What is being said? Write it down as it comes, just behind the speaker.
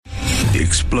The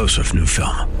explosive new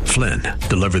film, Flynn,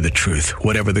 deliver the truth,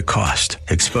 whatever the cost,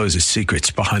 exposes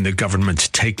secrets behind the government's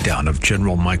takedown of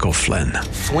General Michael Flynn.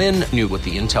 Flynn knew what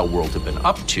the intel world had been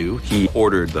up to. He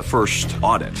ordered the first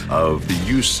audit of the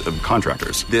use of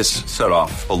contractors. This set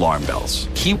off alarm bells.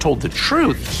 He told the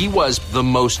truth. He was the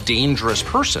most dangerous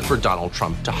person for Donald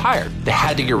Trump to hire. They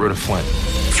had to get rid of Flynn.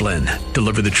 Flynn,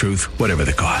 deliver the truth, whatever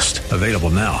the cost. Available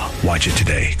now. Watch it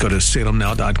today. Go to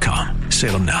salemnow.com.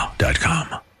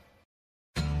 salemnow.com.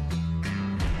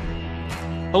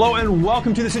 Hello and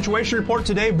welcome to the Situation Report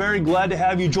today. Very glad to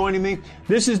have you joining me.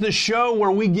 This is the show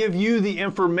where we give you the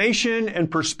information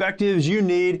and perspectives you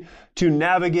need to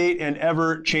navigate an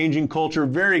ever-changing culture.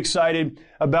 Very excited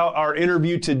about our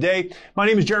interview today. My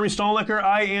name is Jeremy Stalnecker.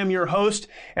 I am your host,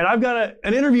 and I've got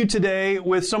an interview today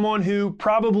with someone who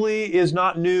probably is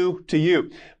not new to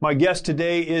you. My guest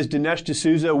today is Dinesh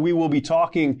D'Souza. We will be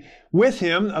talking with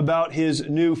him about his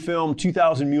new film,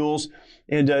 2,000 Mules.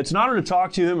 And it's an honor to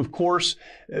talk to him, of course.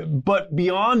 But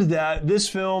beyond that, this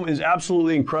film is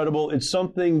absolutely incredible. It's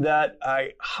something that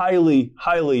I highly,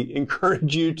 highly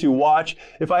encourage you to watch.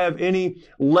 If I have any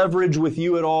leverage with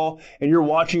you at all, and you're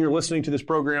watching or listening to this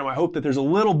program, I hope that there's a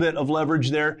little bit of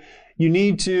leverage there. You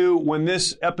need to, when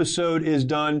this episode is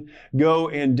done, go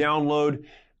and download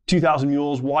 2,000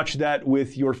 Mules, watch that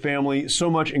with your family. So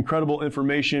much incredible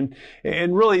information.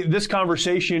 And really, this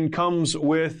conversation comes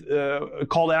with a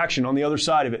call to action on the other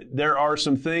side of it. There are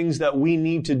some things that we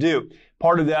need to do.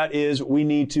 Part of that is we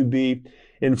need to be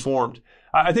informed.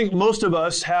 I think most of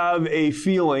us have a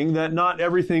feeling that not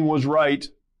everything was right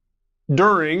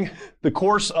during the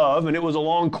course of, and it was a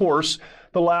long course,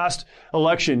 the last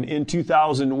election in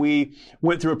 2000. We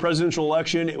went through a presidential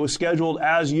election. It was scheduled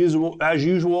as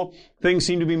usual. Things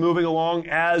seemed to be moving along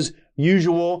as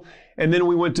usual. And then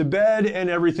we went to bed and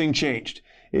everything changed.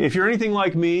 If you're anything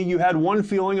like me, you had one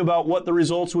feeling about what the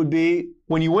results would be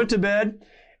when you went to bed,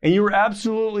 and you were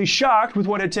absolutely shocked with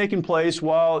what had taken place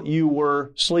while you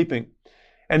were sleeping.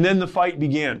 And then the fight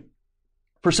began.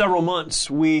 For several months,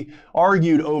 we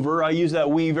argued over, I use that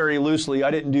we very loosely.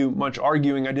 I didn't do much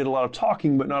arguing. I did a lot of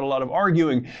talking, but not a lot of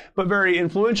arguing. But very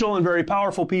influential and very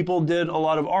powerful people did a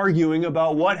lot of arguing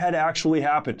about what had actually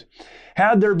happened.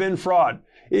 Had there been fraud?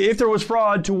 If there was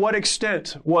fraud, to what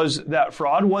extent was that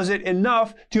fraud? Was it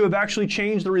enough to have actually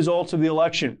changed the results of the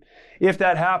election? If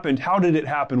that happened, how did it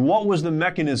happen? What was the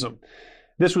mechanism?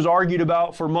 This was argued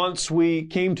about for months. We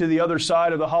came to the other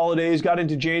side of the holidays, got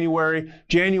into January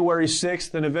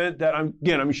 6th, an event that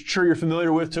I'm sure you're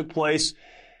familiar with, took place.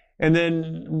 And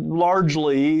then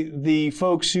largely the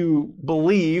folks who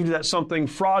believed that something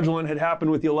fraudulent had happened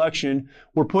with the election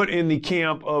were put in the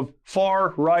camp of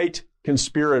far-right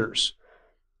conspirators.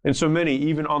 And so many,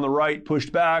 even on the right,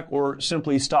 pushed back or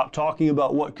simply stopped talking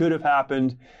about what could have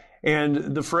happened.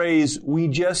 And the phrase, "we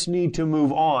just need to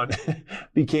move on,"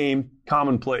 became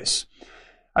commonplace.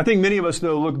 I think many of us,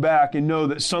 though, look back and know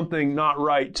that something not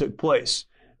right took place.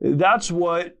 That's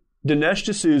what Dinesh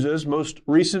D'Souza's most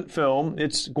recent film,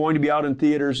 it's going to be out in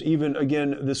theaters even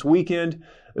again this weekend,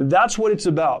 that's what it's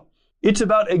about. It's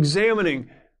about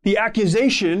examining the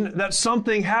accusation that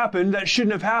something happened that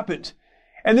shouldn't have happened.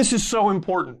 And this is so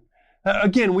important.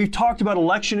 Again, we've talked about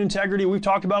election integrity. We've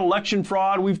talked about election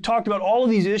fraud. We've talked about all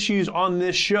of these issues on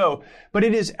this show. But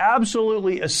it is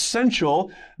absolutely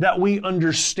essential that we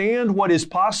understand what is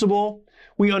possible.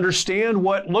 We understand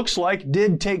what looks like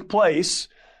did take place.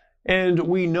 And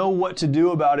we know what to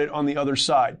do about it on the other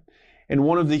side. And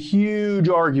one of the huge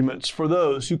arguments for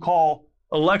those who call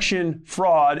election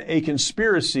fraud a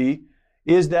conspiracy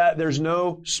is that there's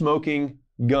no smoking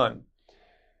gun.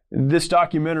 This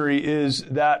documentary is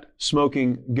that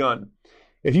smoking gun.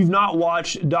 If you've not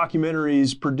watched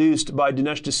documentaries produced by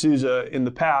Dinesh D'Souza in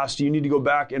the past, you need to go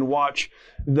back and watch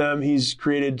them. He's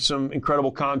created some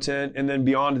incredible content. And then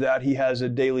beyond that, he has a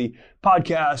daily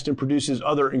podcast and produces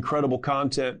other incredible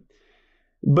content.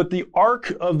 But the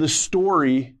arc of the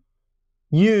story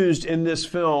used in this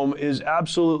film is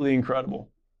absolutely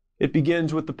incredible. It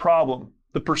begins with the problem,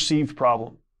 the perceived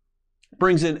problem,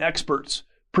 brings in experts,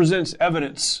 presents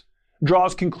evidence,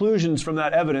 draws conclusions from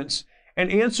that evidence, and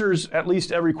answers at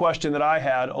least every question that I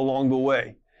had along the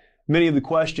way. Many of the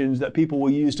questions that people will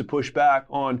use to push back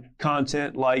on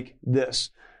content like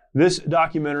this. This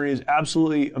documentary is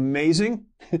absolutely amazing.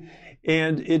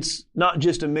 And it's not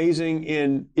just amazing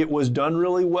in it was done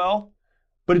really well,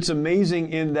 but it's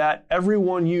amazing in that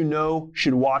everyone you know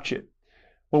should watch it.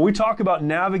 When we talk about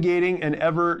navigating an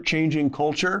ever-changing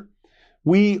culture,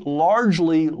 we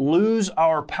largely lose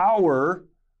our power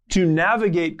to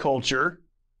navigate culture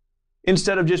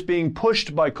instead of just being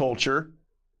pushed by culture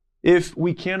if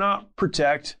we cannot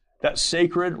protect that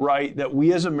sacred right that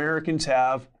we as Americans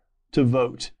have to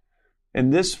vote.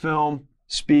 And this film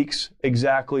speaks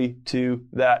exactly to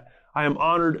that. I am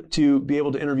honored to be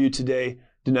able to interview today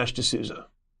Dinesh D'Souza.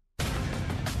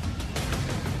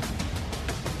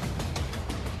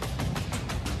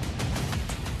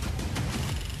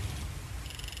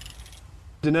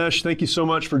 Dinesh, thank you so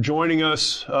much for joining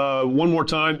us one more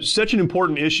time. Such an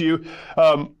important issue.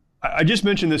 I just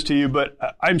mentioned this to you, but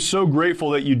I'm so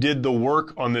grateful that you did the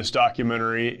work on this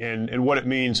documentary and what it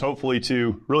means, hopefully,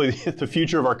 to really the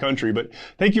future of our country. But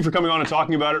thank you for coming on and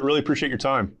talking about it. Really appreciate your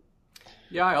time.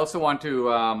 Yeah, I also want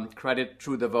to credit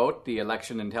True the Vote, the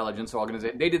election intelligence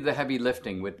organization. They did the heavy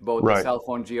lifting with both the cell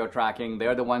phone geo-tracking.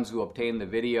 They're the ones who obtained the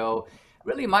video.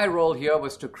 Really, my role here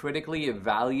was to critically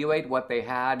evaluate what they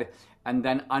had and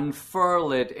then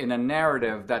unfurl it in a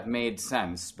narrative that made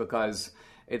sense, because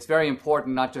it's very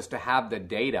important not just to have the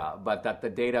data, but that the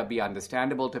data be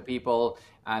understandable to people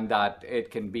and that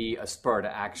it can be a spur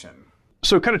to action.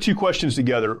 So kind of two questions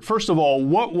together. First of all,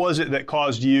 what was it that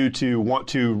caused you to want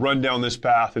to run down this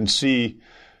path and see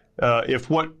if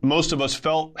what most of us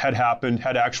felt had happened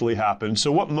had actually happened?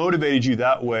 So what motivated you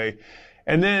that way?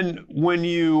 And then when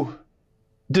you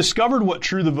discovered what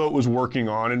True the Vote was working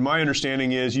on, and my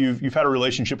understanding is you've had a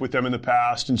relationship with them in the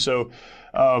past, and so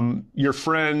your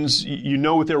friends, you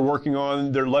know what they're working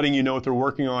on, they're letting you know what they're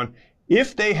working on.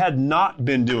 If they had not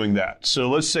been doing that, so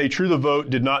let's say True the Vote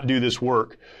did not do this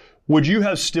work, would you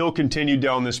have still continued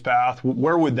down this path?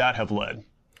 Where would that have led?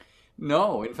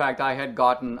 No, in fact, I had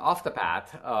gotten off the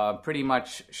path pretty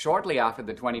much shortly after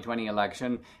the 2020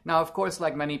 election. Now, of course,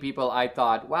 like many people, I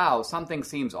thought, wow, something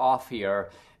seems off here.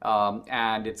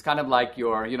 And it's kind of like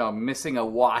you're, missing a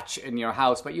watch in your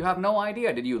house, but you have no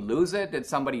idea. Did you lose it? Did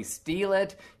somebody steal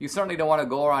it? You certainly don't want to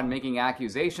go around making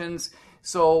accusations.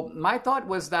 So my thought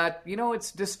was that,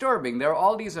 it's disturbing. There are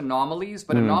all these anomalies,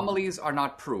 but anomalies are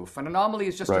not proof. An anomaly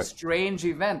is just a strange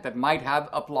event that might have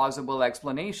a plausible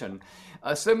explanation.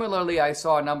 Similarly, I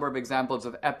saw a number of examples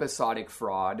of episodic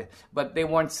fraud, but they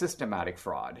weren't systematic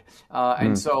fraud.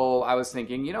 And so I was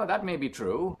thinking, that may be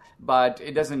true, but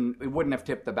it wouldn't have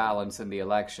tipped the balance in the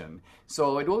election.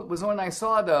 So it was when I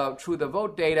saw the True the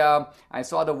Vote data, I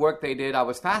saw the work they did, I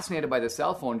was fascinated by the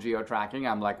cell phone geo-tracking.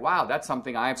 I'm like, wow, that's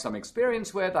something I have some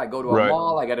experience with. I go to a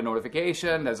mall, I get a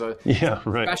notification, there's a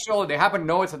special, they happen to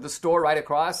know it's at the store right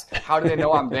across. How do they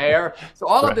know I'm there? So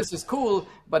all of this is cool.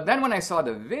 But then when I saw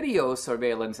the video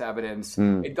surveillance evidence,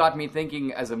 it got me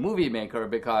thinking as a movie maker,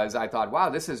 because I thought, wow,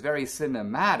 this is very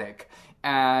cinematic.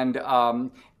 And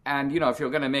if you're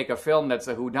going to make a film that's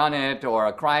a whodunit or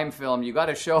a crime film, you got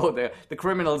to show the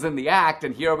criminals in the act.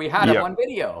 And here we had them on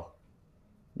video.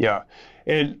 Yeah.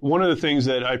 And one of the things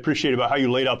that I appreciate about how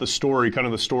you laid out the story, kind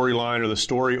of the storyline or the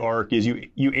story arc, is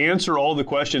you answer all the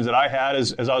questions that I had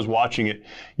as I was watching it.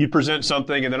 You'd present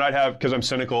something, and then I'd have, because I'm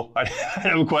cynical, I'd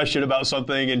have a question about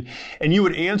something, and you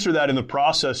would answer that in the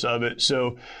process of it.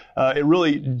 So it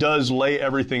really does lay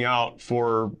everything out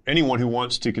for anyone who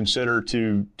wants to consider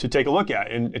to take a look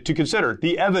at and to consider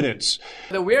the evidence.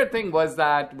 The weird thing was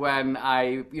that when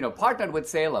I partnered with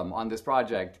Salem on this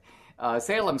project,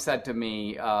 Salem said to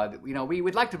me, we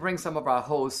would like to bring some of our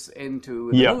hosts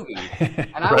into the movie.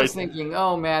 And I was thinking,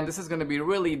 oh man, this is going to be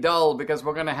really dull, because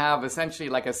we're going to have essentially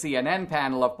like a CNN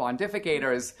panel of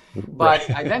pontificators. But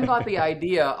I then got the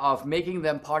idea of making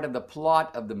them part of the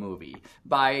plot of the movie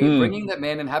by bringing them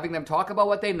in and having them talk about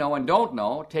what they know and don't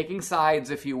know, taking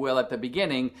sides, if you will, at the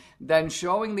beginning, then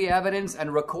showing the evidence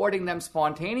and recording them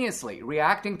spontaneously,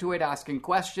 reacting to it, asking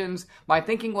questions. My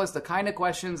thinking was the kind of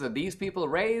questions that these people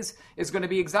raise is going to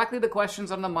be exactly the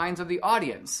questions on the minds of the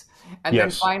audience. And then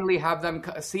finally have them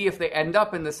see if they end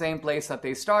up in the same place that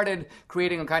they started,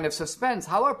 creating a kind of suspense.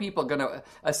 How are people going to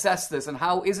assess this, and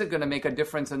how is it going to make a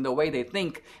difference in the way they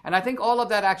think? And I think all of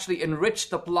that actually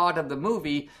enriched the plot of the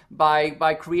movie by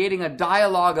creating a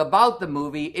dialogue about the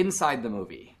movie inside the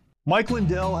movie. Mike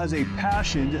Lindell has a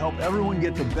passion to help everyone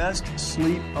get the best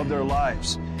sleep of their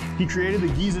lives. He created the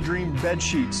Giza Dream bed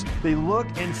sheets. They look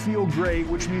and feel great,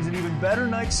 which means an even better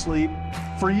night's sleep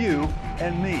for you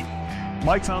and me.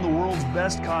 Mike found the world's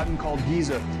best cotton called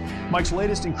Giza. Mike's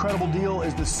latest incredible deal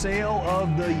is the sale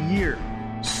of the year.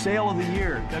 Sale of the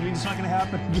year. That means it's not going to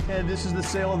happen again. This is the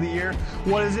sale of the year.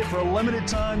 What is it? For a limited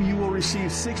time, you will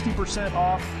receive 60%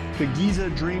 off the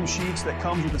Giza Dream Sheets that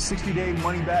comes with a 60-day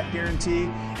money-back guarantee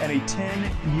and a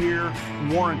 10-year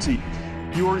warranty.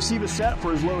 You will receive a set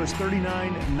for as low as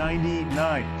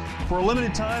 $39.99. For a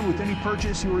limited time, with any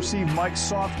purchase, you will receive Mike's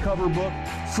soft cover book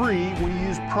free when you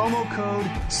use promo code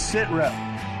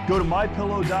SITREP. Go to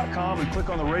mypillow.com and click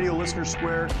on the radio listener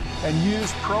square and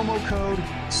use promo code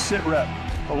SITREP.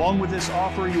 Along with this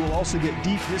offer, you will also get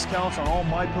deep discounts on all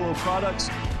MyPillow products,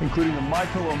 including the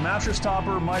MyPillow mattress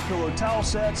topper, MyPillow towel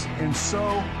sets, and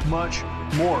so much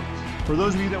more. For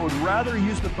those of you that would rather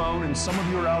use the phone, and some of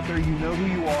you are out there, you know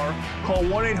who you are, call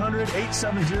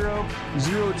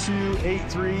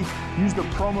 1-800-870-0283. Use the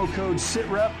promo code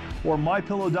SITREP or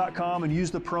MyPillow.com and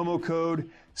use the promo code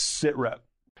SITREP.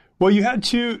 Well, you had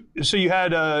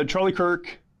Charlie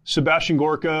Kirk, Sebastian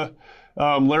Gorka,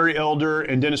 Larry Elder,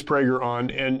 and Dennis Prager on,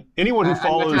 and anyone who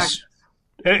follows,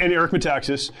 and Eric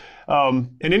Metaxas,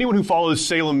 and anyone who follows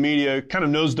Salem Media kind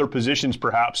of knows their positions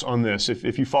perhaps on this,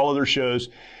 if you follow their shows.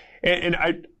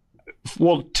 I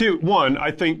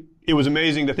think it was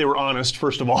amazing that they were honest,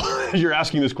 first of all, as you're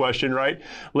asking this question, right?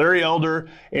 Larry Elder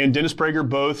and Dennis Prager,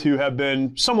 both who have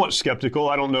been somewhat skeptical.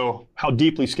 I don't know how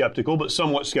deeply skeptical, but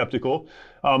somewhat skeptical.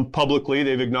 Publicly,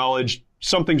 they've acknowledged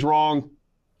something's wrong.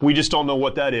 We just don't know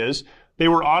what that is. They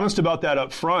were honest about that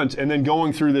up front, and then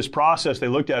going through this process, they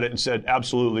looked at it and said,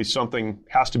 absolutely, something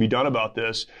has to be done about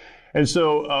this. And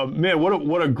so, man,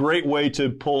 what a great way to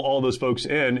pull all those folks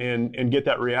in and get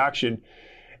that reaction.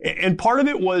 And part of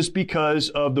it was because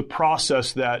of the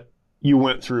process that you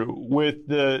went through with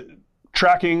the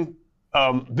tracking,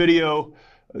 video,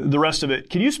 the rest of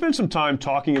it. Can you spend some time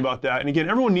talking about that? And again,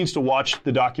 everyone needs to watch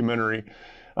the documentary.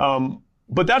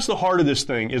 But that's the heart of this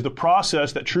thing, is the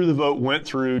process that True the Vote went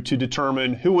through to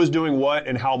determine who was doing what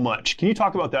and how much. Can you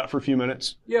talk about that for a few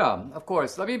minutes? Yeah, of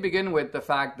course. Let me begin with the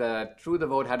fact that True the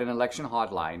Vote had an election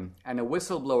hotline and a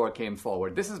whistleblower came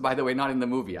forward. This is, by the way, not in the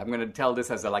movie. I'm going to tell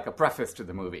this as a preface to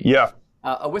the movie. Yeah.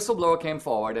 A whistleblower came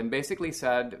forward and basically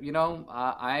said,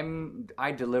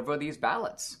 I deliver these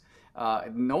ballots.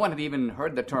 No one had even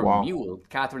heard the term mule.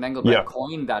 Catherine Engelbrecht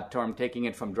coined that term, taking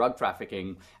it from drug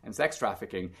trafficking and sex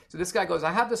trafficking. So this guy goes,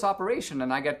 I have this operation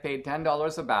and I get paid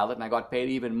 $10 a ballot, and I got paid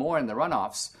even more in the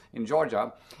runoffs in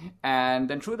Georgia. And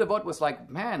then True the Vote was like,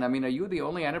 man, are you the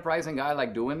only enterprising guy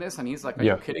doing this? And he's like, are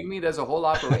you kidding me? There's a whole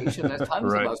operation. There's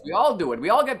tons of us. We all do it. We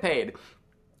all get paid.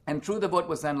 And True the Vote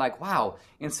was then like, wow,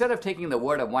 instead of taking the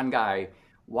word of one guy,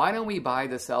 why don't we buy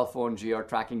the cell phone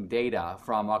geo-tracking data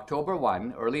from October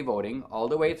 1, early voting, all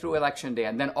the way through Election Day,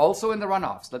 and then also in the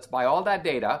runoffs? Let's buy all that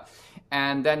data,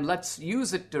 and then let's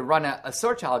use it to run a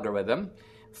search algorithm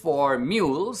for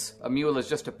mules. A mule is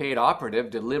just a paid operative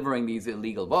delivering these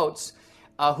illegal votes,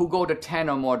 who go to 10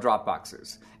 or more drop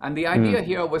boxes. And the idea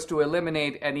here was to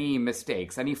eliminate any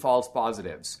mistakes, any false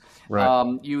positives.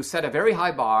 Right. You set a very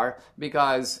high bar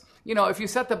because, if you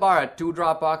set the bar at 2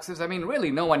 drop boxes, really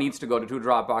no one needs to go to 2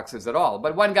 drop boxes at all.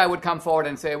 But one guy would come forward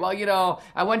and say, well,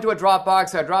 I went to a drop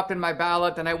box, I dropped in my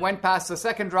ballot, and I went past the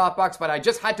second drop box, but I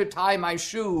just had to tie my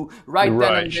shoe right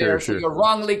then and there. So you're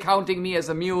wrongly counting me as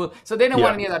a mule. So they don't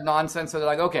want any of that nonsense. So they're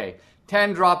like, okay,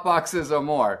 10 drop boxes or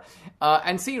more.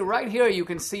 And see, right here, you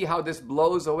can see how this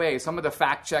blows away. Some of the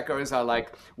fact checkers are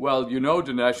like, well,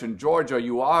 Dinesh, in Georgia,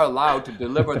 you are allowed to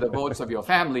deliver the votes of your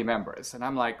family members. And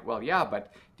I'm like, well, yeah,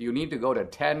 but do you need to go to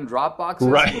 10 drop boxes?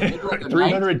 Right.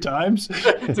 300 times?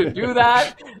 To do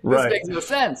that? This makes no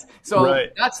sense. So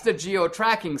that's the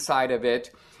geo-tracking side of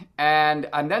it. And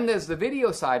then there's the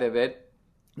video side of it.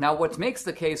 Now, what makes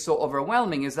the case so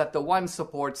overwhelming is that the one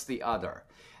supports the other.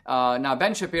 Now,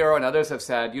 Ben Shapiro and others have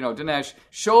said, Dinesh,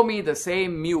 show me the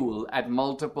same mule at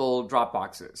multiple drop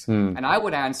boxes. And I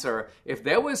would answer, if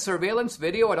there was surveillance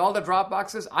video at all the drop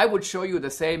boxes, I would show you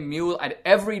the same mule at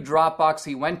every drop box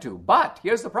he went to. But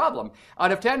here's the problem.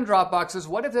 Out of 10 drop boxes,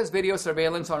 what if there's video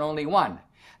surveillance on only one?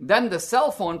 Then the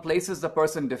cell phone places the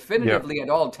person definitively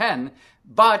at all 10,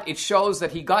 but it shows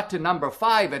that he got to number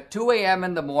 5 at 2 a.m.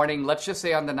 in the morning, let's just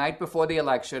say on the night before the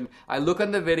election. I look on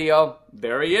the video,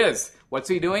 there he is. What's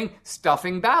he doing?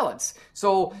 Stuffing ballots.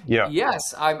 So,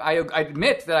 yes, I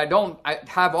admit that I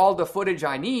have all the footage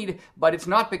I need, but it's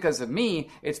not because of me.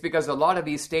 It's because a lot of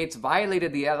these states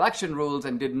violated the election rules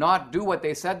and did not do what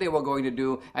they said they were going to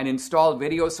do and install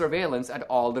video surveillance at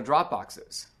all the drop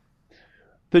boxes.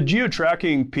 The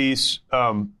geo-tracking piece,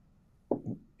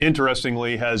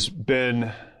 interestingly, has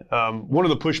been one of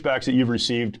the pushbacks that you've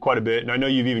received quite a bit, and I know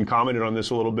you've even commented on this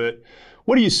a little bit.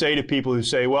 What do you say to people who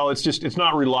say, well, it's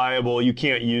not reliable, you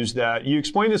can't use that? You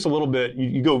explain this a little bit,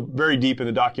 you go very deep in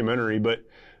the documentary, but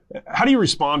how do you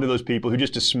respond to those people who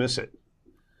just dismiss it?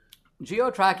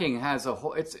 Geo-tracking has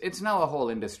it's now a whole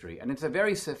industry, and it's a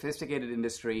very sophisticated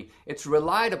industry. It's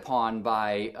relied upon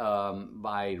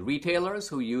by retailers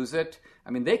who use it.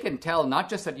 They can tell not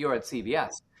just that you're at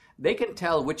CVS, they can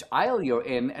tell which aisle you're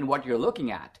in and what you're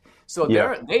looking at. So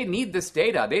they need this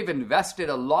data. They've invested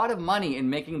a lot of money in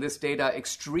making this data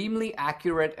extremely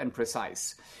accurate and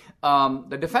precise.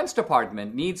 The Defense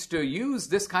Department needs to use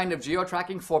this kind of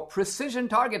geo-tracking for precision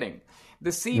targeting. The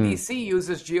CDC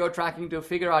uses geo-tracking to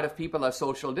figure out if people are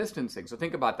social distancing. So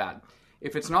think about that.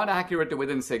 If it's not accurate to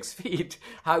within 6 feet,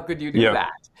 how could you do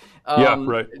that?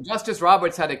 Right. Justice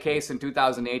Roberts had a case in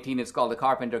 2018. It's called the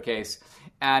Carpenter case.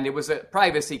 And it was a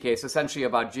privacy case, essentially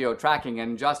about geo-tracking.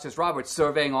 And Justice Roberts,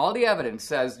 surveying all the evidence,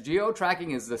 says geo-tracking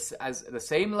is the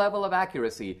same level of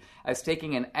accuracy as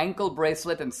taking an ankle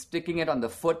bracelet and sticking it on the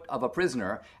foot of a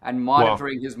prisoner and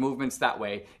monitoring his movements that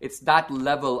way. It's that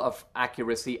level of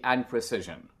accuracy and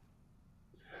precision.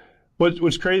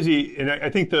 What's crazy, and I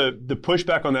think the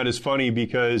pushback on that is funny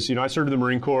because, I served in the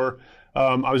Marine Corps.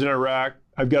 I was in Iraq.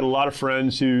 I've got a lot of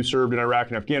friends who served in Iraq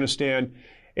and Afghanistan.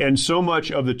 And so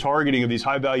much of the targeting of these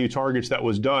high-value targets that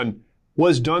was done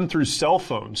through cell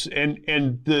phones. And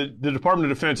the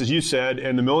Department of Defense, as you said,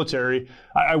 and the military,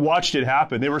 I watched it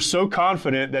happen. They were so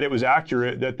confident that it was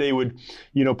accurate that they would,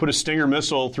 put a Stinger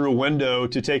missile through a window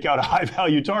to take out a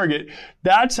high-value target.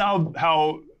 That's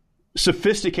how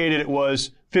sophisticated it was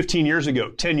 15 years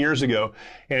ago, 10 years ago,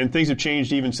 and things have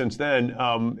changed even since then.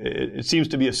 It seems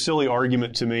to be a silly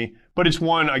argument to me, but it's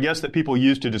one, I guess, that people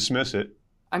use to dismiss it.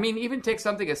 I mean, even take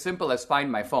something as simple as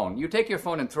find my phone. You take your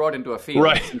phone and throw it into a field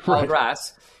in tall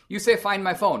grass. You say, find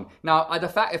my phone. Now,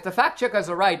 if the fact checkers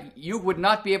are right, you would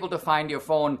not be able to find your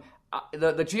phone.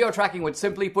 The geo-tracking would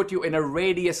simply put you in a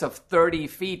radius of 30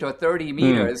 feet or 30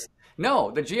 meters.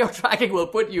 No, the geo-tracking will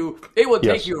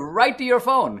take you right to your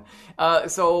phone.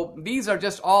 So these are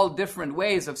just all different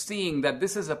ways of seeing that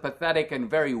this is a pathetic and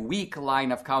very weak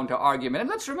line of counter-argument. And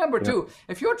let's remember, too,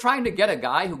 if you're trying to get a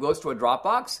guy who goes to a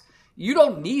Dropbox, you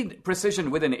don't need precision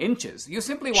within inches. You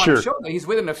simply want to show that he's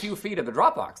within a few feet of the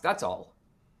Dropbox. That's all.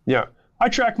 Yeah. I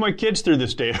track my kids through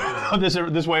this data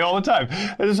this way all the time.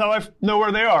 This is how I know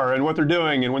where they are and what they're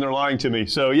doing and when they're lying to me.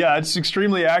 So yeah, it's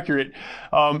extremely accurate.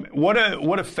 What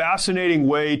a fascinating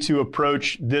way to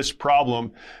approach this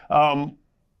problem.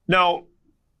 Now,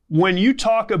 when you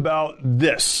talk about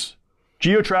this,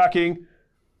 geo-tracking,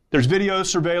 there's video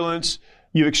surveillance,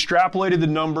 you extrapolated the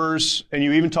numbers, and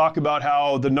you even talk about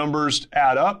how the numbers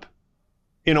add up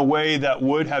in a way that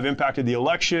would have impacted the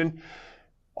election.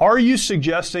 Are you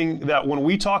suggesting that when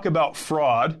we talk about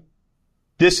fraud,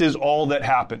 this is all that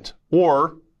happened?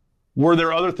 Or were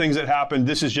there other things that happened?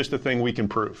 This is just the thing we can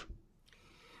prove.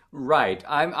 Right.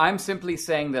 I'm simply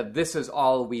saying that this is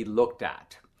all we looked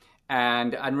at.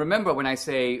 And remember, when I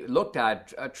say looked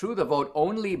at, True the Vote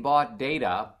only bought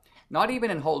data, not even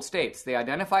in whole states. They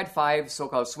identified 5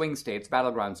 so-called swing states,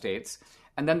 battleground states,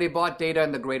 and then they bought data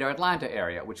in the greater Atlanta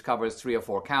area, which covers 3 or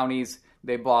 4 counties.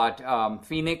 They bought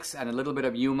Phoenix and a little bit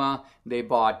of Yuma. They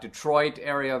bought Detroit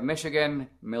area of Michigan,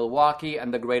 Milwaukee,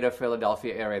 and the greater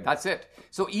Philadelphia area. That's it.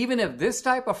 So even if this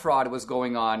type of fraud was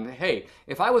going on, hey,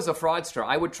 if I was a fraudster,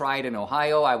 I would try it in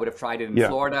Ohio. I would have tried it in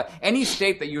Florida. Any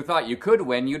state that you thought you could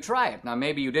win, you try it. Now,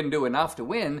 maybe you didn't do enough to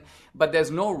win, but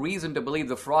there's no reason to believe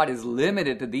the fraud is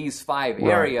limited to these 5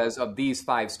 areas of these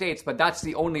 5 states. But that's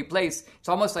the only place. It's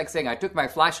almost like saying I took my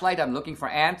flashlight, I'm looking for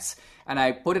ants, and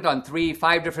I put it on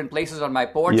 5 different places on my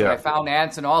porch, and I found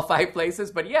ants in all 5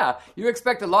 places. But yeah, you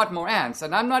expect a lot more ants.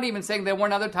 And I'm not even saying there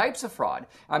weren't other types of fraud.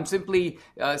 I'm simply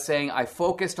saying I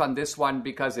focused on this one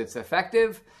because it's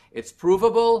effective, it's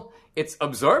provable, it's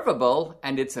observable,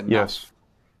 and it's enough. Yes.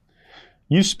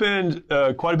 You spend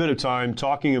quite a bit of time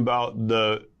talking about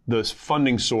the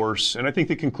funding source, and I think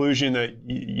the conclusion that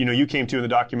you came to in the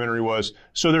documentary was,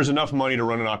 so there's enough money to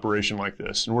run an operation like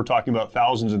this, and we're talking about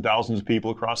thousands and thousands of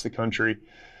people across the country.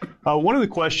 One of the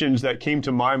questions that came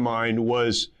to my mind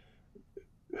was,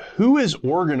 who is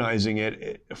organizing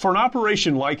it for an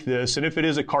operation like this? And if it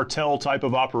is a cartel type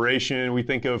of operation, we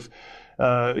think of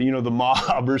the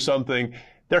mob or something.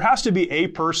 There has to be a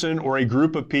person or a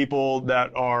group of people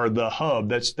that are the hub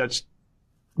that's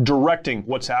directing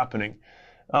what's happening.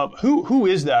 Who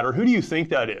is that, or who do you think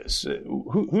that is?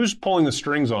 Who's pulling the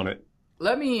strings on it?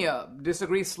 Let me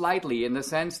disagree slightly in the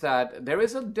sense that there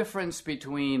is a difference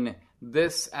between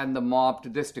this and the mob to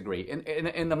this degree.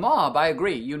 In the mob, I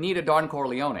agree. You need a Don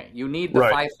Corleone. You need the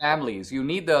 5 families. You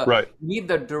need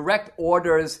the direct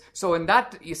orders. So in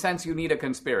that sense, you need a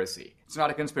conspiracy. It's not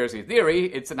a conspiracy theory.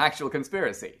 It's an actual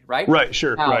conspiracy, right? Right,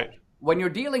 sure, now, right. When you're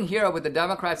dealing here with the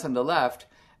Democrats and the left,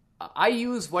 I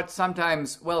use what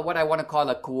I want to call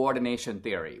a coordination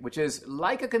theory, which is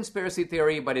like a conspiracy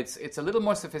theory, but it's a little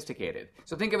more sophisticated.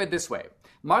 So think of it this way.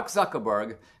 Mark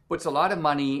Zuckerberg puts a lot of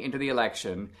money into the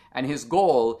election, and his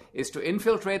goal is to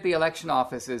infiltrate the election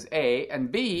offices, A,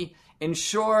 and B,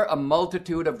 ensure a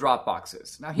multitude of drop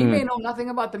boxes. Now, he may know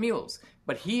nothing about the mules,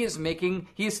 but he is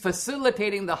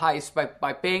facilitating the heist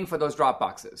by paying for those drop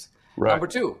boxes. Right. Number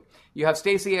two, you have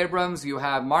Stacey Abrams, you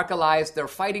have Mark Elias. They're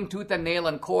fighting tooth and nail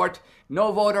in court.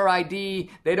 No voter ID.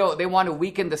 They want to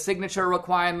weaken the signature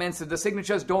requirements. If the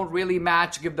signatures don't really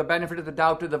match, give the benefit of the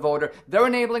doubt to the voter. They're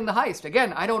enabling the heist.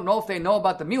 Again, I don't know if they know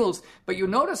about the mules, but you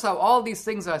notice how all these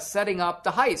things are setting up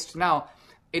the heist. Now,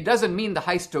 it doesn't mean the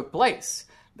heist took place.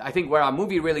 I think where our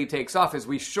movie really takes off is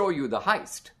we show you the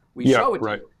heist. We show it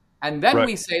to you. And then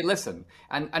we say, listen,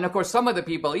 and of course, some of the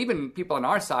people, even people on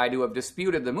our side who have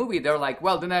disputed the movie, they're like,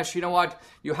 well, Dinesh, you know what?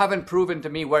 You haven't proven to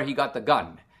me where he got the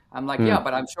gun. I'm like, yeah,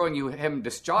 but I'm showing you him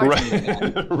discharging the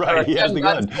gun. Right, he has the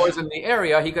gun. Stores in the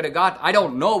area. He could have got, I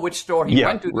don't know which store he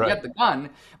went to get the gun,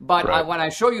 but when I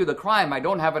show you the crime, I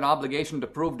don't have an obligation to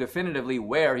prove definitively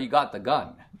where he got the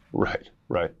gun. Right.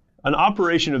 An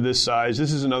operation of this size,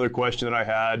 this is another question that I've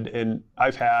had, and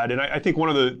I think one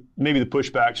of maybe the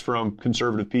pushbacks from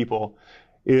conservative people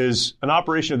is an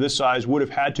operation of this size would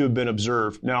have had to have been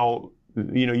observed. Now,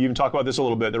 you even talk about this a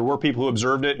little bit. There were people who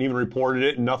observed it and even reported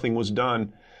it, and nothing was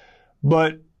done.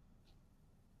 But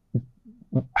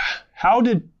how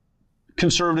did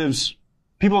conservatives,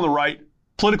 people on the right,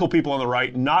 political people on the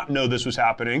right, not know this was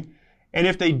happening? And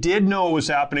if they did know it was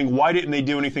happening, why didn't they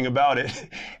do anything about it?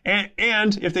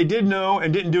 And if they did know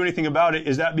and didn't do anything about it,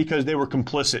 is that because they were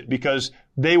complicit? Because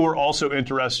they were also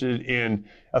interested in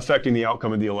affecting the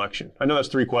outcome of the election? I know that's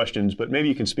 3 questions, but maybe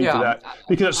you can speak to that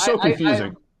because it's so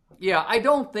confusing. I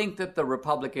don't think that the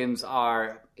Republicans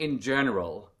are, in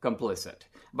general, complicit.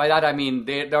 By that, I mean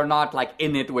they're not like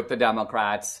in it with the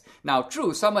Democrats. Now,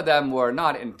 true, some of them were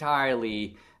not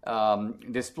entirely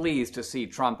displeased to see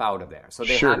Trump out of there. So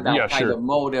they had that kind of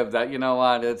motive that, you know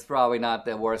what, it's probably not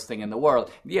the worst thing in the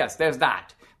world. Yes, there's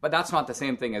that. But that's not the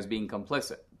same thing as being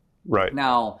complicit. Right.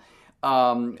 Now,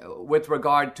 with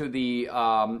regard to the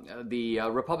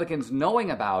Republicans knowing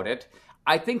about it,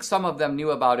 I think some of them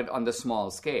knew about it on the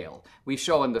small scale. We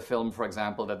show in the film, for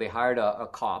example, that they hired a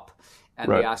cop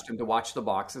and they asked him to watch the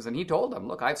boxes, and he told them,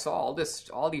 look, I saw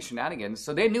all these shenanigans.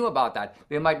 So they knew about that.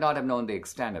 They might not have known the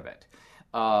extent of it.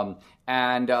 The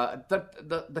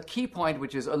key point,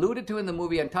 which is alluded to in the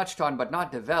movie and touched on but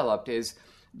not developed, is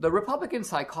the Republican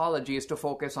psychology is to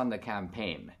focus on the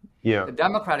campaign. Yeah. The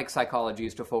Democratic psychology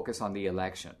is to focus on the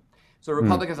election. So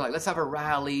Republicans are like, let's have a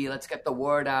rally, let's get the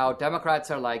word out.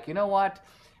 Democrats are like, you know what?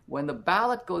 When the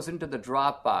ballot goes into the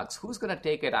drop box, who's going to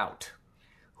take it out?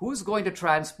 Who's going to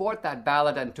transport that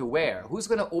ballot and to where? Who's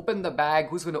going to open the bag?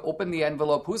 Who's going to open the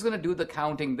envelope? Who's going to do the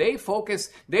counting? They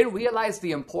realize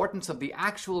the importance of the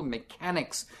actual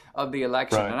mechanics of the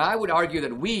election. Right. And I would argue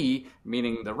that we,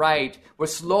 meaning the right, we're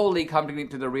slowly coming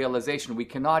to the realization we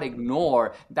cannot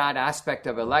ignore that aspect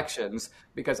of elections,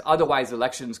 because otherwise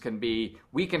elections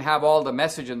we can have all the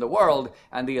message in the world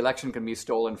and the election can be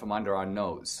stolen from under our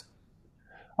nose.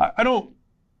 I don't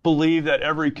believe that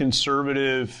every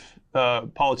conservative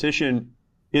politician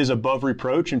is above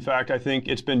reproach. In fact, I think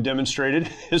it's been demonstrated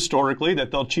historically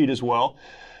that they'll cheat as well.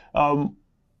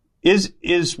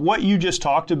 Is what you just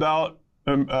talked about,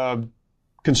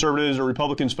 conservatives or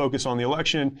Republicans focus on the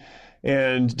election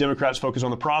and Democrats focus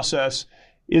on the process,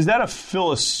 is that a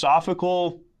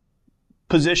philosophical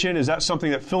position? Is that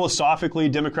something that philosophically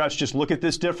Democrats just look at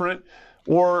this different?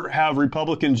 Or have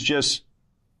Republicans just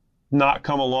not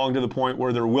come along to the point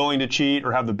where they're willing to cheat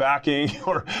or have the backing?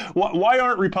 Or why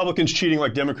aren't Republicans cheating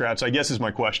like Democrats, I guess is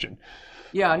my question.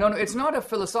 Yeah, no, it's not a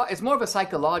it's more of a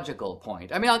psychological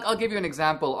point. I mean, I'll give you an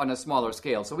example on a smaller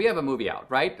scale. So we have a movie out,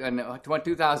 right? And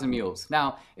 2,000 Mules.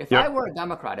 Now, if I were a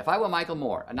Democrat, if I were Michael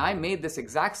Moore, and I made this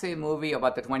exact same movie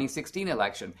about the 2016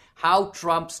 election, how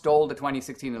Trump stole the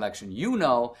 2016 election,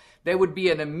 there would be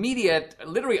an immediate,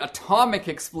 literally atomic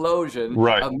explosion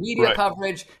of media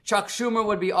coverage. Chuck Schumer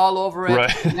would be all over it.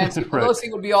 Nancy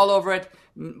Pelosi would be all over it.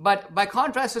 But by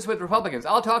contrast this with Republicans,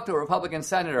 I'll talk to a Republican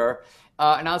senator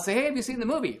and I'll say, hey, have you seen the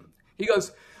movie? He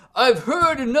goes, I've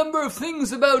heard a number of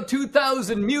things about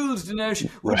 2,000 Mules, Dinesh.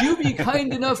 Would you be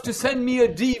kind enough to send me a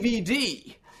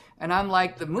DVD? And I'm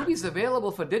like, the movie's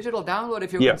available for digital download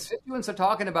if your constituents are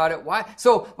talking about it. Why?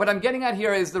 So what I'm getting at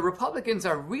here is the Republicans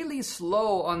are really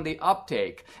slow on the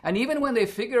uptake. And even when they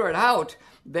figure it out,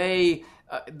 the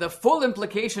full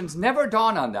implications never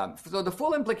dawn on them. So the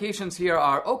full implications here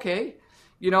are, okay,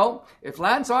 if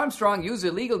Lance Armstrong used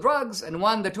illegal drugs and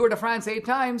won the Tour de France 8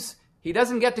 times, he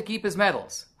doesn't get to keep his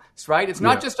medals. Right? It's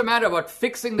not just a matter about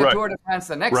fixing the Tour de France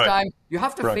the next time. You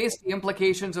have to face the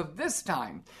implications of this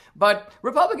time. But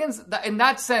Republicans, in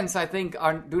that sense, I think,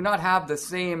 do not have the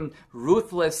same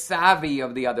ruthless savvy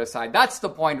of the other side. That's the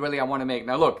point, really, I want to make.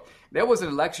 Now, look, There was an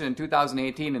election in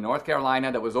 2018 in North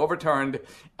Carolina that was overturned,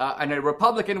 and a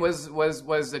Republican was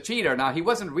a cheater. Now, he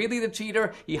wasn't really the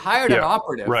cheater. He hired an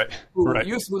operative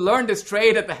who learned his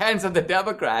trade at the hands of the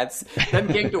Democrats, then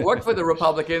came to work for the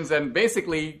Republicans and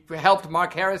basically helped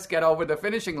Mark Harris get over the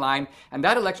finishing line, and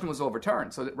that election was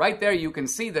overturned. So right there you can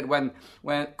see that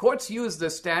when courts use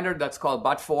this standard that's called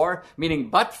but for, meaning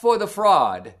but for the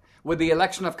fraud, would the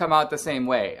election have come out the same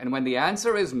way? And when the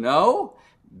answer is no,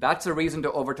 that's a reason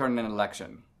to overturn an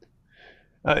election.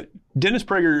 Dennis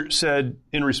Prager said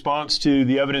in response to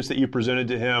the evidence that you presented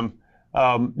to him,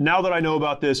 now that I know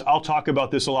about this, I'll talk about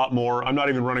this a lot more. I'm not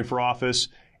even running for office.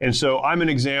 And so I'm an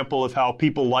example of how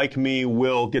people like me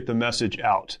will get the message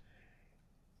out.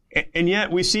 And yet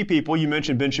we see people, you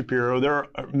mentioned Ben Shapiro, there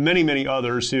are many, many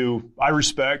others who I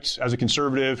respect as a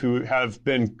conservative who have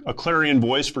been a clarion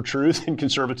voice for truth and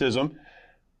conservatism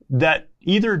that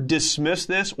either dismiss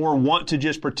this or want to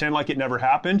just pretend like it never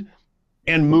happened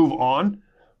and move on.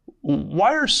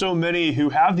 Why are so many who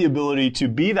have the ability to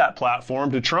be that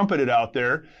platform, to trumpet it out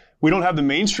there? We don't have the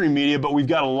mainstream media, but we've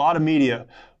got a lot of media.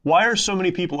 Why are so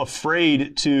many people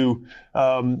afraid to,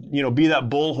 be that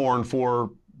bullhorn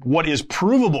for what is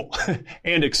provable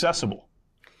and accessible?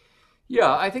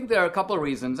 Yeah, I think there are a couple of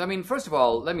reasons. I mean, first of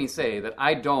all, let me say that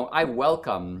I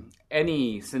welcome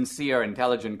any sincere,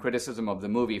 intelligent criticism of the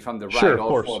movie from the right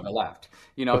or from the left.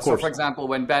 So for example,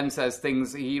 when Ben says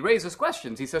things, he raises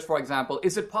questions. He says, for example,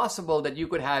 is it possible that you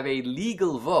could have a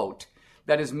legal vote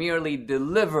that is merely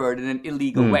delivered in an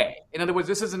illegal way? In other words,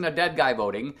 this isn't a dead guy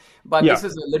voting, but this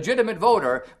is a legitimate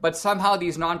voter, but somehow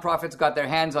these nonprofits got their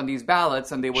hands on these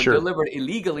ballots and they were delivered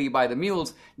illegally by the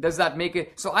mules. Does that make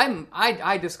it? So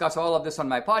I discuss all of this on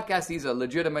my podcast. These are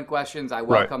legitimate questions. I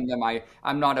welcome them.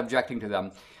 I'm not objecting to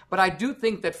them. But I do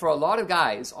think that for a lot of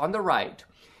guys on the right,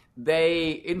 they,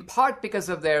 in part because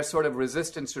of their sort of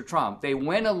resistance to Trump, they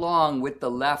went along with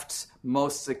the left's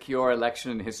most secure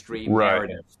election in history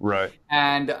narrative. Right.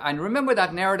 And remember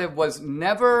that narrative was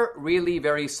never really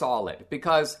very solid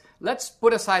because let's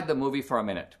put aside the movie for a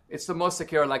minute. It's the most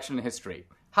secure election in history.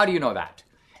 How do you know that?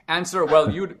 Answer, well,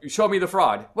 you show me the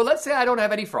fraud. Well, let's say I don't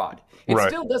have any fraud. It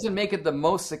still doesn't make it the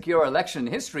most secure election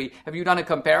in history. Have you done a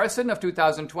comparison of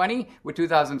 2020 with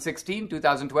 2016,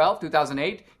 2012,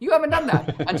 2008? You haven't done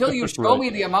that. Until you show me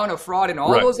the amount of fraud in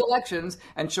all those elections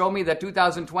and show me that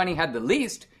 2020 had the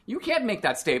least, you can't make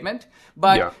that statement.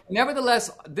 But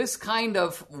nevertheless, this kind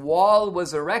of wall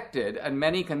was erected and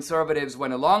many conservatives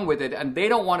went along with it, and they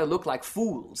don't want to look like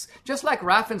fools. Just like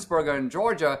Raffensperger in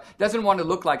Georgia doesn't want to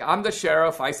look like, I'm the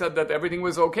sheriff, I said that everything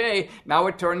was okay. Now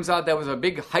it turns out there was a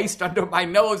big heist under my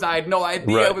nose. I had no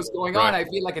idea what was going on. I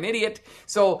feel like an idiot.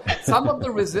 So some of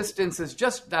the resistance is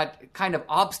just that kind of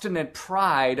obstinate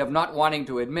pride of not wanting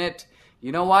to admit,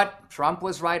 you know what, Trump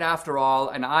was right after all,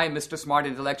 and I, Mr. Smart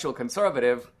Intellectual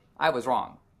Conservative, I was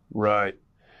wrong. Right.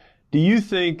 Do you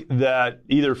think that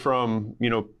either from,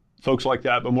 folks like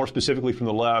that, but more specifically from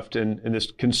the left and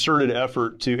this concerted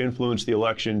effort to influence the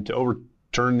election, to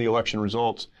overturn the election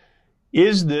results,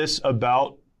 is this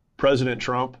about President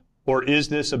Trump or is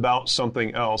this about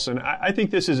something else? And I think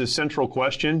this is a central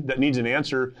question that needs an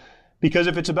answer, because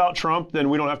if it's about Trump, then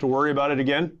we don't have to worry about it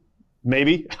again.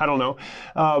 Maybe. I don't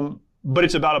know. But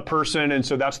it's about a person, and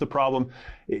so that's the problem.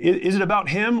 Is it about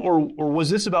him, or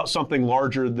was this about something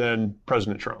larger than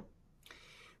President Trump?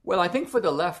 Well, I think for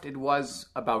the left, it was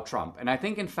about Trump. And I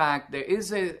think, in fact, there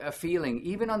is a feeling,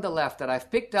 even on the left, that I've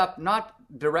picked up, not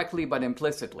directly but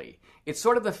implicitly. It's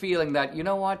sort of the feeling that, you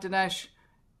know what, Dinesh?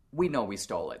 We know we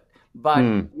stole it. But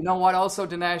you know what also,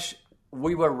 Dinesh?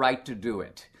 We were right to do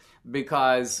it.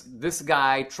 Because this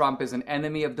guy, Trump, is an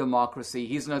enemy of democracy.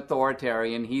 He's an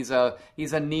authoritarian. He's a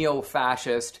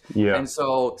neo-fascist. Yeah. And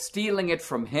so stealing it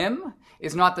from him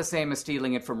is not the same as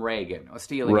stealing it from Reagan or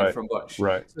stealing it from Bush.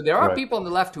 Right. So there are people on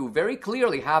the left who very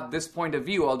clearly have this point of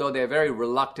view, although they're very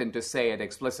reluctant to say it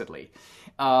explicitly.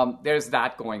 There's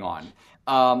that going on.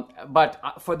 But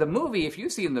for the movie, if you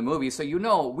see in the movie, so you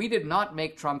know, we did not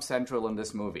make Trump central in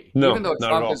this movie. No, even though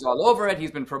Trump is all over it,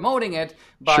 he's been promoting it.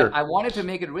 But I wanted to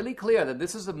make it really clear that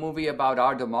this is a movie about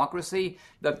our democracy.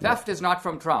 The theft is not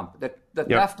from Trump. The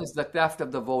theft is the theft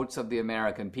of the votes of the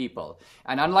American people.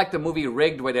 And unlike the movie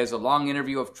Rigged, where there's a long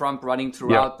interview of Trump running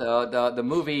throughout the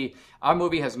movie, our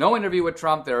movie has no interview with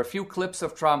Trump. There are a few clips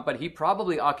of Trump, but he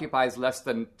probably occupies less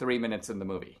than 3 minutes in the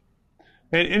movie.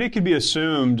 And it could be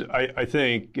assumed, I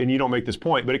think, and you don't make this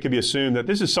point, but it could be assumed that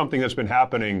this is something that's been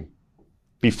happening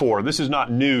before. This is not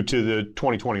new to the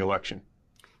 2020 election.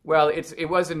 Well, it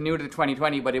wasn't new to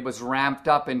 2020, but it was ramped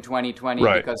up in 2020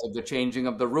 because of the changing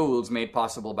of the rules made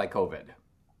possible by COVID.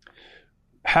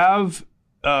 Has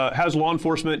law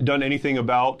enforcement done anything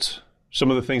about some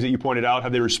of the things that you pointed out?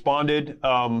 Have they responded?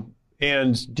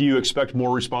 And do you expect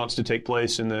more response to take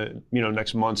place in the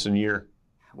next months and year?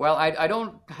 Well, I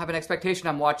don't have an expectation.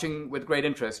 I'm watching with great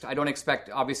interest. I don't expect,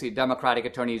 obviously, Democratic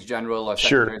attorneys general or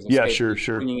secretaries of state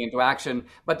bringing into action.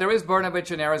 But there is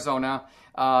Brnovich in Arizona.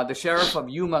 The sheriff of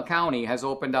Yuma County has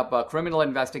opened up a criminal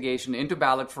investigation into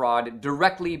ballot fraud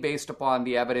directly based upon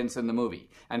the evidence in the movie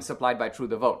and supplied by True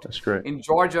the Vote. That's great. In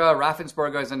Georgia,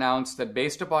 Raffensperger has announced that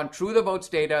based upon True the Vote's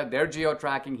data, their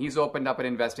geo-tracking, he's opened up an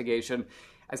investigation.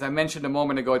 As I mentioned a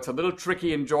moment ago, it's a little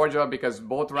tricky in Georgia because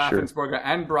both Raffensperger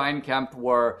and Brian Kemp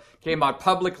came out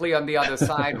publicly on the other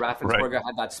side. Raffensperger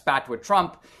had that spat with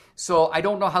Trump. So I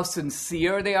don't know how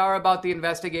sincere they are about the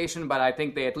investigation, but I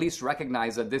think they at least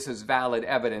recognize that this is valid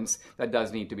evidence that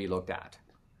does need to be looked at.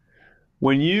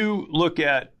 When you look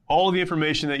at all of the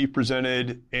information that you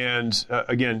presented, and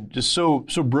again, just so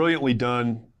brilliantly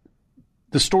done,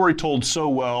 the story told so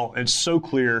well and so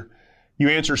clear, you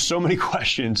answer so many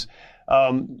questions.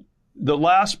 The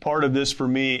last part of this for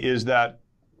me is that,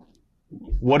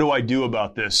 what do I do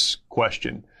about this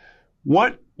question?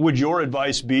 What would your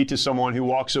advice be to someone who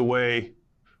walks away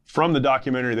from the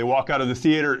documentary? They walk out of the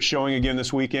theater, it's showing again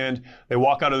this weekend. They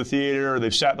walk out of the theater,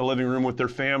 they've sat in the living room with their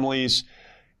families.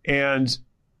 And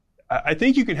I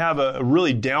think you can have a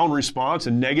really down response,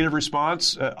 a negative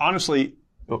response. Honestly,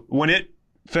 when it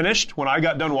finished, when I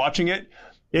got done watching it,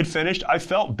 it finished, I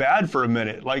felt bad for a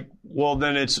minute. Like, well,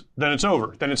 then it's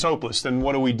over. Then it's hopeless. Then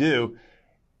what do we do?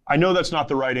 I know that's not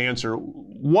the right answer.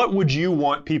 What would you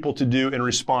want people to do in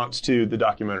response to the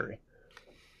documentary?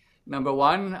 Number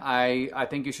one, I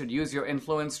think you should use your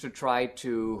influence to try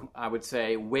to, I would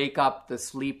say, wake up the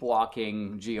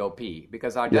sleepwalking GOP,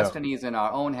 because our destiny is in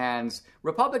our own hands.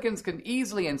 Republicans can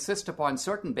easily insist upon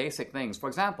certain basic things. For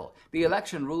example, the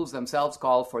election rules themselves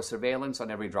call for surveillance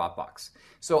on every drop box.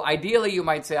 So ideally, you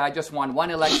might say, I just want one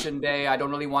election day. I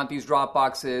don't really want these drop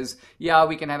boxes. Yeah,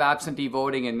 we can have absentee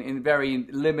voting in very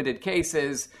limited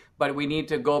cases, but we need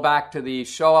to go back to the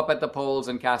show up at the polls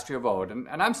and cast your vote. And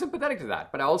I'm sympathetic to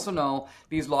that. But I also know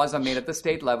these laws are made at the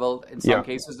state level. In some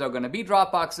cases, there are going to be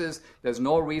drop boxes. There's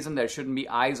no reason there shouldn't be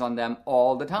eyes on them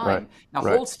all the time. Now,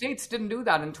 whole states didn't do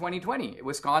that in 2020.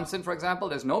 Wisconsin, for example,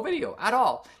 there's no video at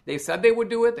all. They said they would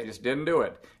do it. They just didn't do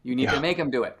it. You need to make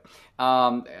them do it.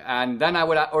 And then I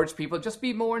would urge people, just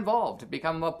be more involved.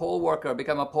 Become a poll worker.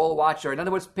 Become a poll watcher. In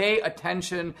other words, pay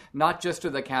attention not just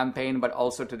to the campaign, but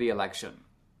also to the election.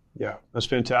 Yeah, that's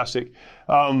fantastic.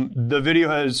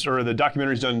 The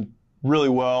documentary's done really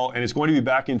well, and it's going to be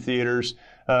back in theaters.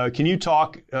 Can you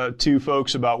talk to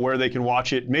folks about where they can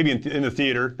watch it? Maybe in the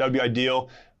theater, that would be ideal,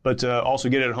 but also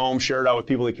get it at home, share it out with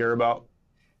people they care about.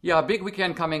 Yeah, a big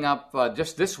weekend coming up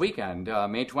just this weekend,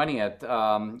 May 20th.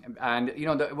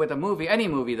 And, with a movie, any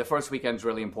movie, the first weekend is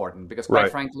really important because, quite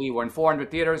frankly, we're in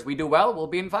 400 theaters. We do well, we'll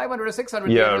be in 500 or 600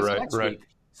 theaters next week.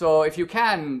 So if you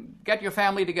can, get your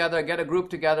family together, get a group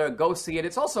together, go see it.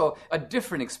 It's also a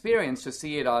different experience to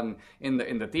see it in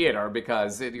the theater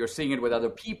because you're seeing it with other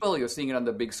people, you're seeing it on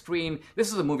the big screen.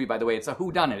 This is a movie, by the way, it's a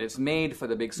whodunit. It's made for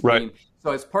the big screen. Right.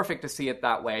 So it's perfect to see it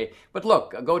that way. But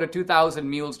look, go to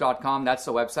 2000mules.com. That's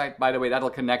the website. By the way,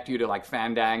 that'll connect you to like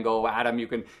Fandango, Adam. You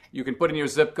can put in your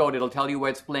zip code. It'll tell you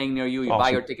where it's playing near you. You buy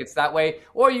your tickets that way.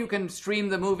 Or you can stream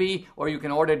the movie, or you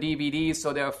can order DVDs.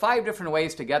 So there are 5 different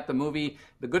ways to get the movie.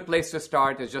 The good place to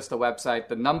start is just the website,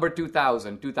 the number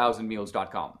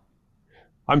 2000mules.com.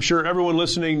 I'm sure everyone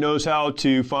listening knows how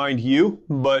to find you,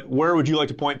 but where would you like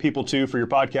to point people to for your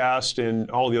podcast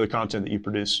and all the other content that you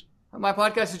produce? My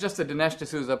podcast is just the Dinesh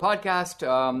D'Souza podcast.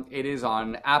 It is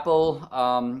on Apple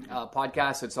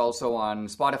Podcasts. It's also on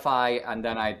Spotify. And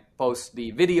then I post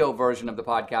the video version of the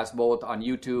podcast both on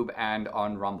YouTube and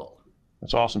on Rumble.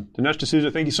 That's awesome. Dinesh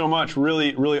D'Souza, thank you so much.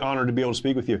 Really, really honored to be able to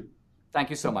speak with you. Thank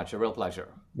you so much. A real pleasure.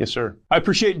 Yes, sir. I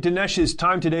appreciate Dinesh's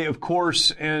time today, of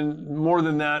course, and more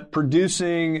than that,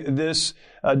 producing this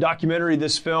documentary,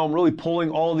 this film, really pulling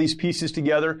all of these pieces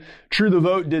together. True the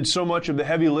Vote did so much of the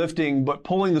heavy lifting, but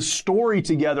pulling the story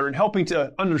together and helping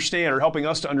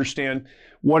us to understand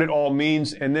what it all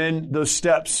means, and then those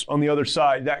steps on the other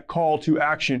side, that call to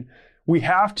action. We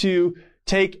have to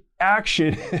take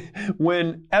action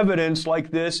when evidence like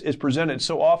this is presented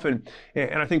so often.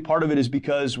 And I think part of it is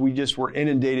because we just were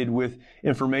inundated with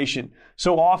information.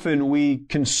 So often we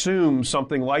consume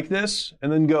something like this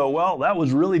and then go, well, that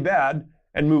was really bad,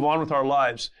 and move on with our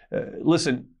lives.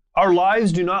 Listen, our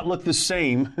lives do not look the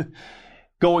same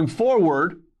going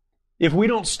forward if we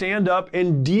don't stand up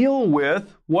and deal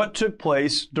with what took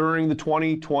place during the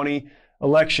 2020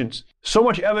 elections. So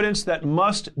much evidence that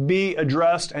must be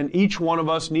addressed, and each one of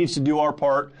us needs to do our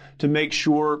part to make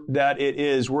sure that it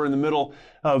is. We're in the middle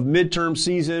of midterm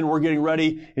season. We're getting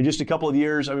ready in just a couple of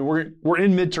years. I mean, we're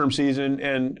in midterm season,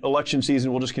 and election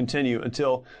season will just continue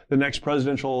until the next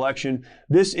presidential election.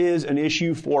 This is an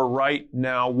issue for right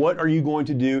now. What are you going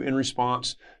to do in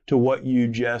response to what you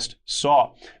just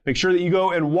saw? Make sure that you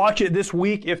go and watch it this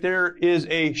week. If there is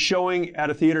a showing at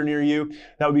a theater near you,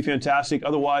 that would be fantastic.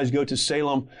 Otherwise, go to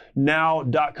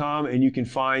salemnow.com and you can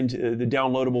find the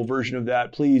downloadable version of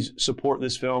that. Please support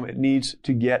this film. It needs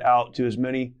to get out to as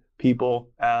many people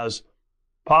as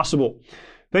possible.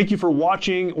 Thank you for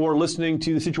watching or listening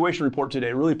to the Situation Report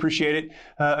today. Really appreciate it.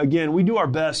 Again, we do our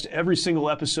best every single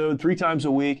episode, 3 times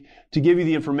a week, to give you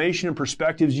the information and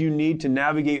perspectives you need to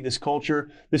navigate this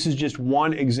culture. This is just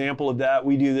one example of that.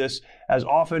 We do this as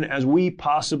often as we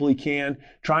possibly can,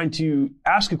 trying to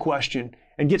ask a question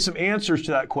and get some answers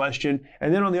to that question.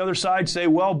 And then on the other side, say,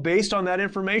 well, based on that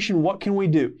information, what can we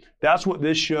do? That's what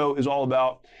this show is all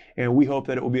about. And we hope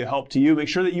that it will be a help to you. Make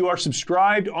sure that you are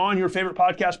subscribed on your favorite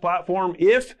podcast platform.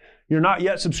 If you're not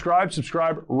yet subscribed,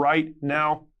 subscribe right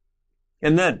now.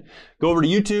 And then go over to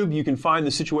YouTube. You can find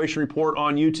the Situation Report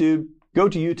on YouTube. Go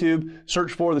to YouTube,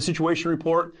 search for the Situation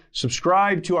Report,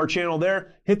 subscribe to our channel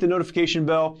there, hit the notification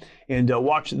bell, and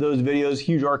watch those videos.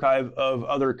 Huge archive of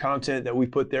other content that we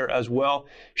put there as well.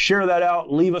 Share that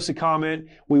out. Leave us a comment.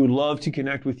 We would love to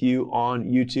connect with you on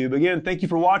YouTube. Again, thank you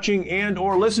for watching and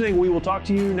or listening. We will talk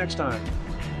to you next time.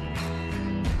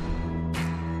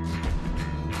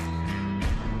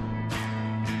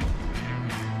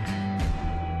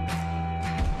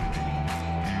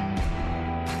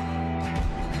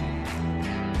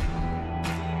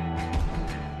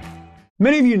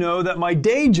 Many of you know that my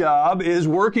day job is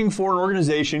working for an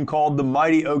organization called the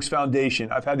Mighty Oaks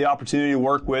Foundation. I've had the opportunity to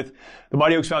work with the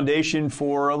Mighty Oaks Foundation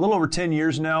for a little over 10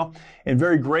 years now, and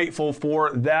very grateful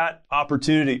for that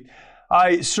opportunity.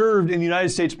 I served in the United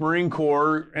States Marine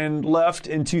Corps and left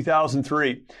in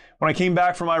 2003. When I came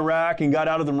back from Iraq and got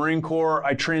out of the Marine Corps,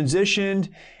 I transitioned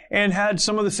and had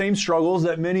some of the same struggles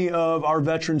that many of our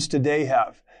veterans today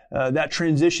have. That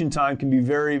transition time can be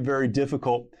very, very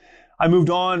difficult. I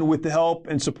moved on with the help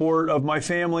and support of my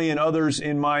family and others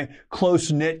in my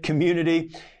close-knit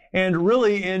community, and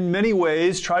really in many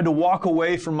ways tried to walk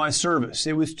away from my service.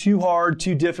 It was too hard,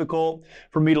 too difficult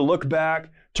for me to look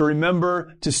back, to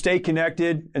remember, to stay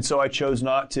connected, and so I chose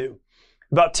not to.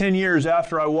 About 10 years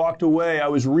after I walked away, I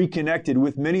was reconnected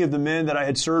with many of the men that I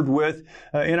had served with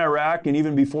in Iraq and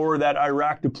even before that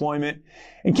Iraq deployment,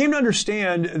 and came to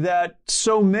understand that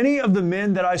so many of the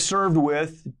men that I served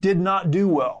with did not do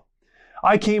well.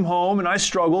 I came home and I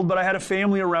struggled, but I had a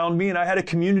family around me and I had a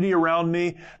community around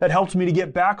me that helped me to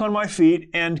get back on my feet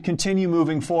and continue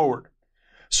moving forward.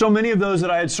 So many of those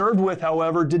that I had served with,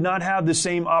 however, did not have the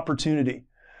same opportunity.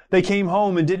 They came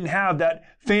home and didn't have that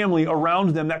family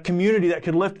around them, that community that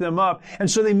could lift them up.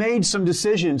 And so they made some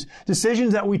decisions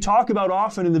that we talk about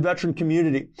often in the veteran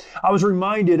community. I was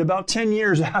reminded about 10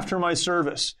 years after my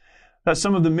service that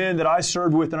some of the men that I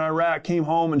served with in Iraq came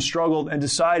home and struggled and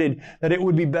decided that it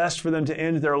would be best for them to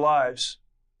end their lives.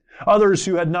 Others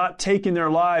who had not taken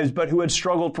their lives, but who had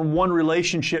struggled from one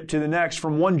relationship to the next,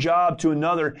 from one job to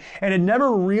another, and had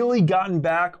never really gotten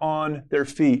back on their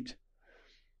feet.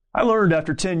 I learned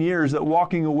after 10 years that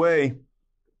walking away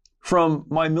from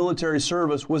my military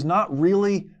service was not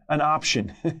really an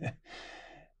option.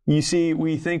 You see,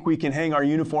 we think we can hang our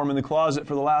uniform in the closet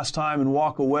for the last time and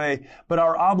walk away, but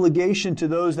our obligation to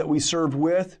those that we served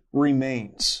with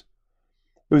remains.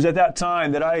 It was at that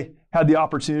time that I had the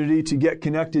opportunity to get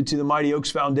connected to the Mighty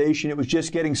Oaks Foundation. It was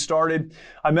just getting started.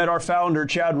 I met our founder,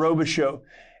 Chad Robichaux,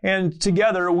 and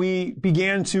together we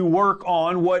began to work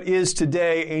on what is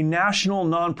today a national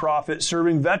nonprofit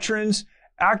serving veterans,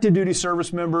 active duty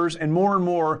service members, and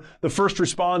more, the first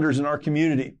responders in our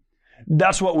community.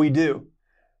 That's what we do.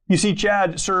 You see,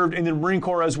 Chad served in the Marine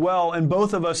Corps as well, and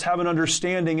both of us have an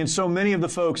understanding, and so many of the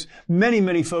folks,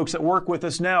 many folks that work with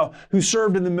us now who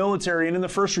served in the military and in the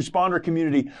first responder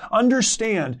community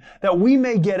understand that we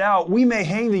may get out, we may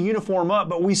hang the uniform up,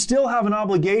 but we still have an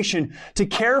obligation to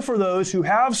care for those who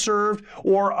have served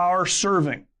or are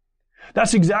serving.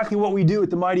 That's exactly what we do at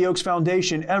the Mighty Oaks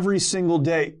Foundation every single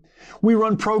day. We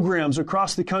run programs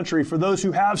across the country for those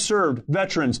who have served,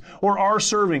 veterans, or are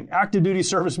serving, active duty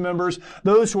service members,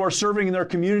 those who are serving in their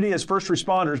community as first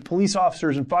responders, police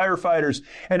officers and firefighters,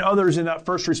 and others in that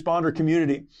first responder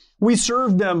community. We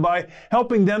serve them by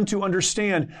helping them to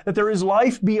understand that there is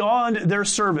life beyond their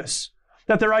service,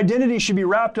 that their identity should be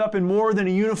wrapped up in more than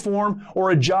a uniform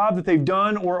or a job that they've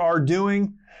done or are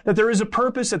doing, that there is a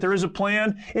purpose, that there is a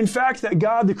plan. In fact, that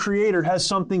God, the Creator, has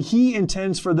something He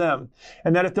intends for them.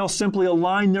 And that if they'll simply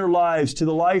align their lives to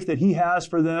the life that He has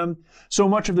for them, so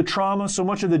much of the trauma, so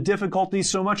much of the difficulties,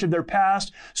 so much of their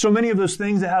past, so many of those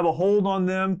things that have a hold on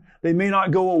them, they may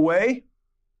not go away,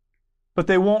 but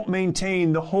they won't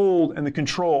maintain the hold and the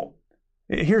control.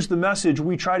 Here's the message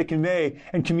we try to convey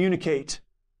and communicate.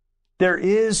 There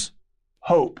is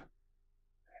hope.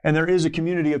 And there is a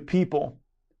community of people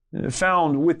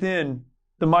found within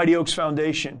the Mighty Oaks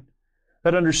Foundation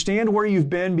that understand where you've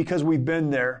been because we've been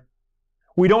there.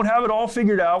 We don't have it all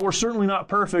figured out. We're certainly not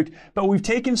perfect, but we've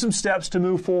taken some steps to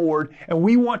move forward, and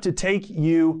we want to take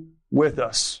you with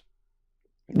us.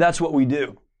 That's what we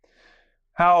do.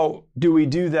 How do we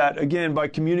do that? Again, by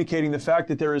communicating the fact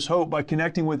that there is hope, by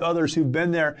connecting with others who've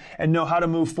been there and know how to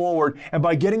move forward, and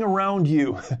by getting around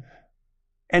you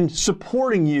and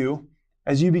supporting you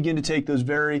as you begin to take those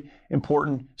very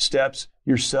important steps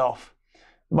yourself.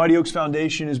 The Mighty Oaks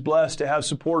Foundation is blessed to have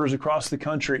supporters across the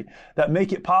country that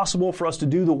make it possible for us to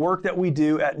do the work that we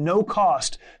do at no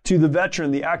cost to the veteran,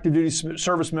 the active duty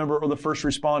service member, or the first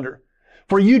responder.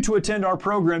 For you to attend our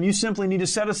program, you simply need to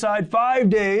set aside 5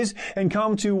 days and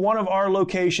come to one of our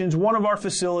locations, one of our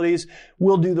facilities.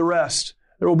 We'll do the rest.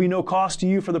 There will be no cost to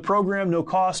you for the program, no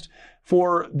cost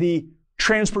for the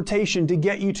transportation to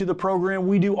get you to the program.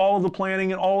 We do all of the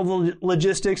planning and all of the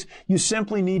logistics. You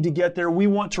simply need to get there. We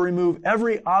want to remove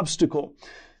every obstacle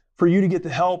for you to get the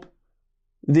help,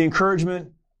 the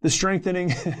encouragement, the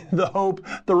strengthening, the hope,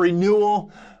 the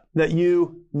renewal that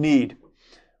you need.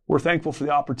 We're thankful for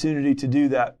the opportunity to do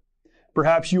that.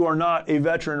 Perhaps you are not a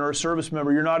veteran or a service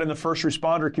member. You're not in the first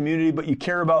responder community, but you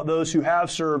care about those who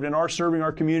have served and are serving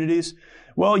our communities.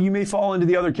 Well, you may fall into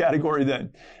the other category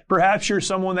then. Perhaps you're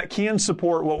someone that can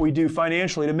support what we do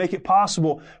financially to make it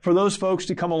possible for those folks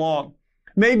to come along.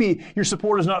 Maybe your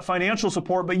support is not financial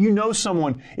support, but you know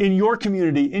someone in your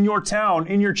community, in your town,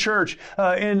 in your church,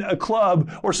 in a club,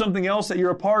 or something else that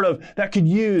you're a part of that could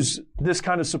use this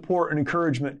kind of support and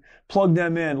encouragement. Plug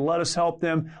them in. Let us help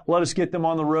them. Let us get them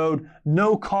on the road.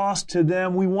 No cost to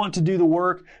them. We want to do the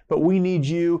work, but we need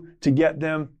you to get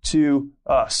them to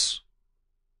us.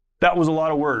 That was a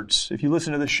lot of words. If you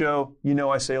listen to the show, you know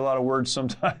I say a lot of words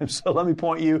sometimes. So let me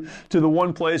point you to the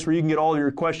one place where you can get all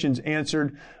your questions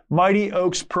answered.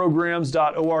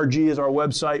 MightyOaksPrograms.org is our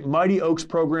website,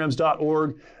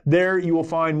 MightyOaksPrograms.org. There you will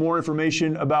find more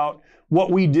information about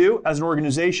what we do as an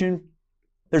organization.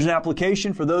 There's an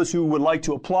application for those who would like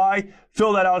to apply.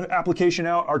 Fill that application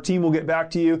out. Our team will get back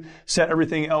to you, set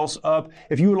everything else up.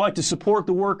 If you would like to support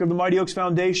the work of the Mighty Oaks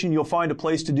Foundation, you'll find a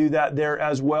place to do that there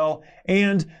as well.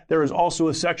 And there is also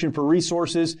a section for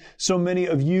resources. So many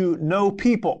of you know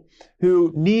people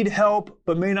who need help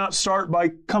but may not start by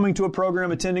coming to a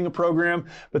program, attending a program,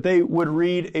 but they would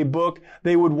read a book,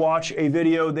 they would watch a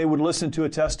video, they would listen to a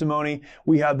testimony.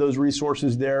 We have those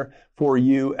resources there for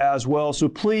you as well. So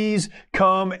please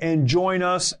come and join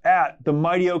us at the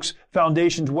Mighty Oaks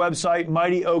Foundation's website,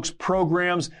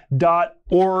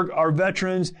 MightyOaksPrograms.org. Our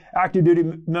veterans, active duty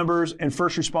members, and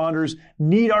first responders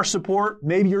need our support.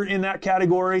 Maybe you're in that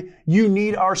category. You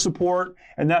need our support,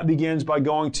 and that begins by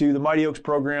going to the Mighty Oaks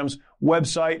Programs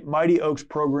website,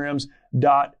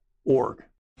 MightyOaksPrograms.org.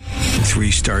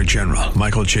 3-star General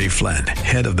Michael J. Flynn,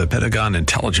 head of the Pentagon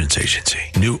Intelligence Agency,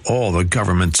 knew all the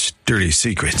government's dirty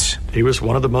secrets. He was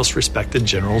one of the most respected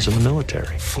generals in the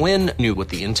military. Flynn knew what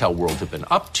the intel world had been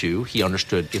up to. He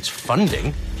understood its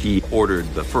funding. He ordered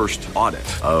the first audit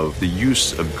of the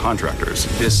use of contractors.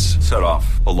 This set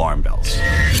off alarm bells.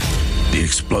 The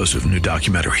explosive new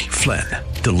documentary, Flynn,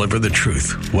 Deliver the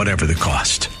Truth, Whatever the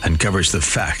Cost, uncovers the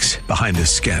facts behind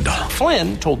this scandal.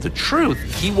 Flynn told the truth.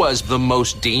 He was the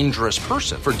most dangerous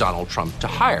person for Donald Trump to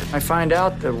hire. I find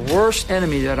out the worst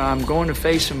enemy that I'm going to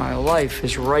face in my life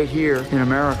is right here in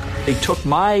America. They took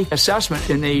my assessment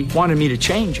and they wanted me to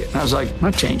change it. And I was like, I'm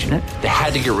not changing it. They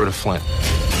had to get rid of Flynn.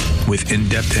 With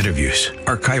in-depth interviews,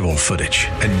 archival footage,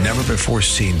 and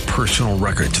never-before-seen personal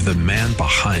records of the man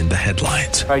behind the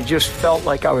headlines. I just felt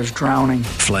like I was drowning.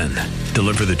 Flynn,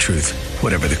 Deliver the Truth,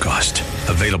 Whatever the Cost.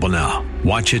 Available now.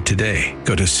 Watch it today.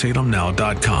 Go to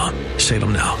salemnow.com.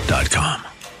 salemnow.com.